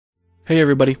Hey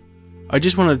everybody, I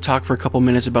just wanted to talk for a couple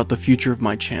minutes about the future of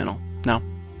my channel. Now,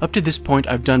 up to this point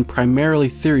I've done primarily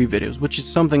theory videos, which is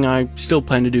something I still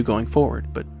plan to do going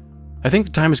forward, but I think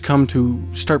the time has come to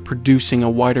start producing a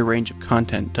wider range of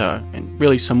content, and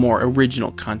really some more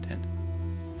original content.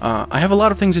 I have a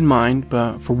lot of things in mind,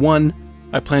 but for one,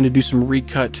 I plan to do some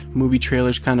recut movie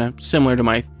trailers kinda similar to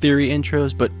my theory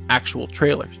intros, but actual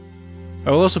trailers.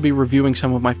 I will also be reviewing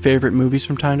some of my favorite movies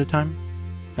from time to time.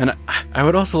 And I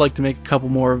would also like to make a couple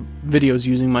more videos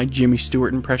using my Jimmy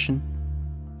Stewart impression.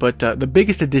 But the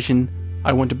biggest addition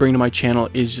I want to bring to my channel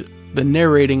is the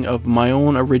narrating of my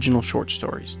own original short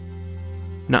stories.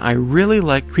 Now, I really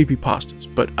like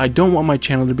creepypastas, but I don't want my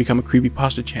channel to become a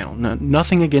creepypasta channel.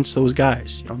 Nothing against those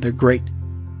guys, they're great.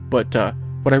 But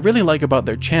what I really like about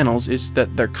their channels is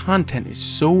that their content is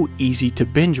so easy to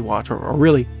binge watch, or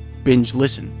really binge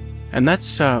listen. And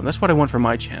that's what I want for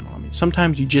my channel. I mean,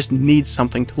 sometimes you just need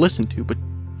something to listen to, but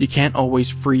you can't always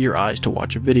free your eyes to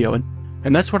watch a video,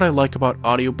 and that's what I like about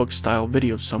audiobook style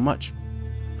videos so much.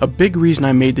 A big reason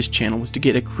I made this channel was to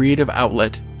get a creative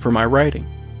outlet for my writing.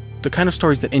 The kind of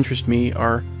stories that interest me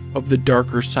are of the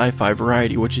darker sci-fi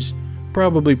variety, which is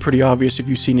probably pretty obvious if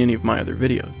you've seen any of my other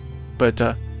videos. But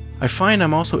I find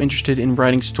I'm also interested in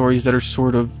writing stories that are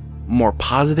sort of more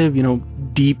positive,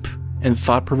 deep and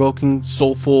thought-provoking,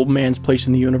 soulful, man's place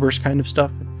in the universe kind of stuff.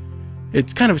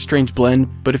 It's kind of a strange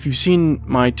blend, but if you've seen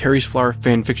my Terry's Flower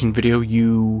fanfiction video,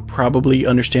 you probably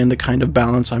understand the kind of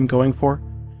balance I'm going for.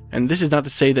 And this is not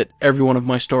to say that every one of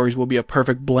my stories will be a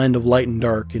perfect blend of light and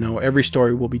dark, every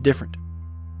story will be different.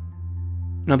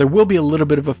 Now, there will be a little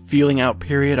bit of a feeling out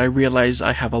period. I realize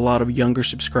I have a lot of younger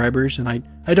subscribers, and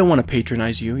I don't want to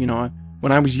patronize you.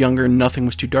 When I was younger, nothing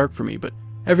was too dark for me, but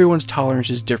everyone's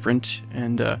tolerance is different,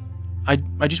 and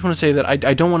I just want to say that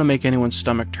I don't want to make anyone's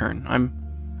stomach turn.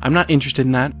 I'm not interested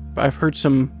in that. I've heard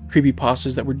some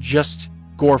creepypastas that were just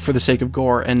gore for the sake of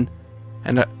gore, and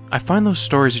I find those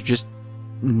stories are just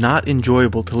not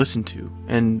enjoyable to listen to,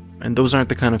 and those aren't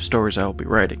the kind of stories I will be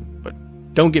writing. But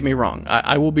don't get me wrong,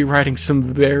 I will be writing some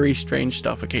very strange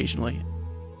stuff occasionally.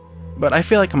 But I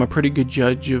feel like I'm a pretty good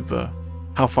judge of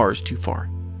how far is too far.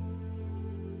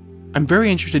 I'm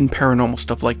very interested in paranormal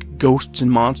stuff like ghosts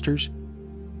and monsters.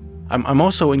 I'm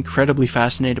also incredibly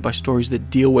fascinated by stories that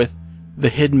deal with the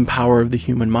hidden power of the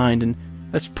human mind, and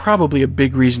that's probably a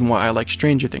big reason why I like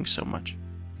Stranger Things so much.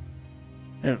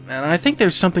 And I think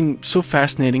there's something so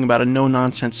fascinating about a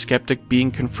no-nonsense skeptic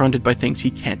being confronted by things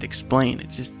he can't explain.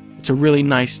 It's a really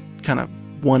nice kind of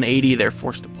 180 they're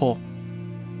forced to pull.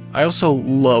 I also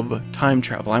love time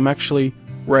travel. I'm actually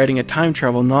writing a time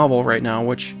travel novel right now,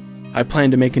 which I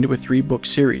plan to make into a 3-book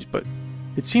series, but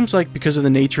it seems like because of the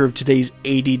nature of today's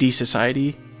ADD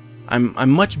society, I'm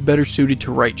much better suited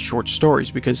to write short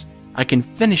stories because I can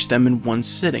finish them in one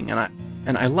sitting,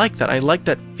 and I like that. I like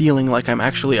that feeling like I'm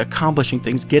actually accomplishing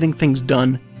things, getting things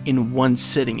done in one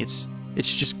sitting. It's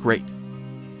just great.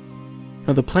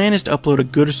 Now, the plan is to upload a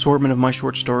good assortment of my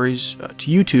short stories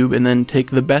to YouTube, and then take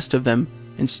the best of them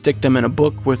and stick them in a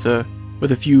book with a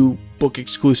few book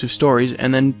exclusive stories,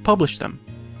 and then publish them.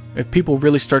 If people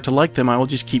really start to like them, I will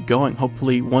just keep going,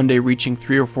 hopefully one day reaching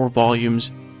 3 or 4 volumes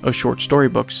of short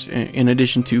storybooks, in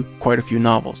addition to quite a few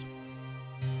novels.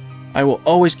 I will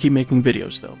always keep making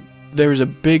videos, though. There is a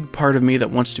big part of me that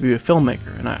wants to be a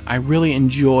filmmaker, and I really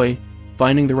enjoy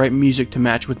finding the right music to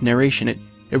match with narration.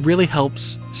 It really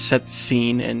helps set the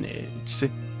scene, and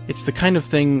it's the kind of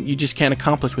thing you just can't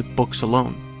accomplish with books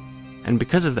alone. And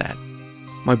because of that,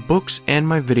 my books and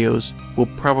my videos will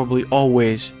probably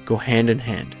always go hand in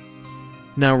hand.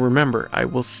 Now remember, I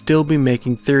will still be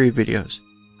making theory videos.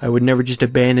 I would never just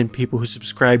abandon people who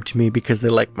subscribe to me because they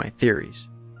like my theories.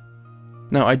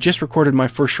 Now, I just recorded my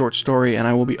first short story, and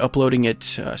I will be uploading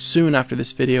it soon after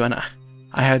this video, and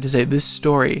I had to say, this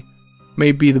story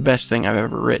may be the best thing I've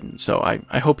ever written, so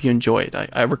I hope you enjoy it.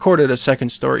 I recorded a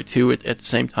second story too at the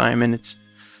same time, and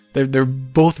they're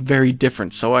both very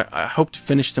different, so I hope to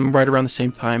finish them right around the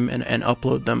same time and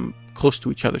upload them close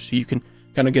to each other, so you can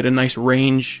kind of get a nice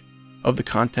range of the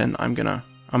content I'm gonna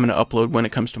upload when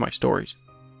it comes to my stories.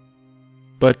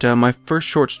 But my first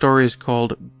short story is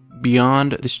called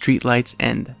Beyond the Streetlight's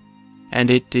End, and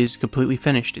it is completely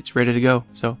finished. It's ready to go,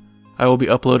 so I will be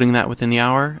uploading that within the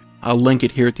hour. I'll link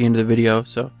it here at the end of the video,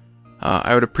 so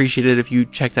I would appreciate it if you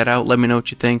check that out. Let me know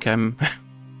what you think. I'm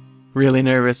really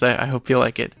nervous. I hope you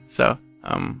like it. So,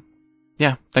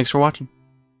 yeah, thanks for watching.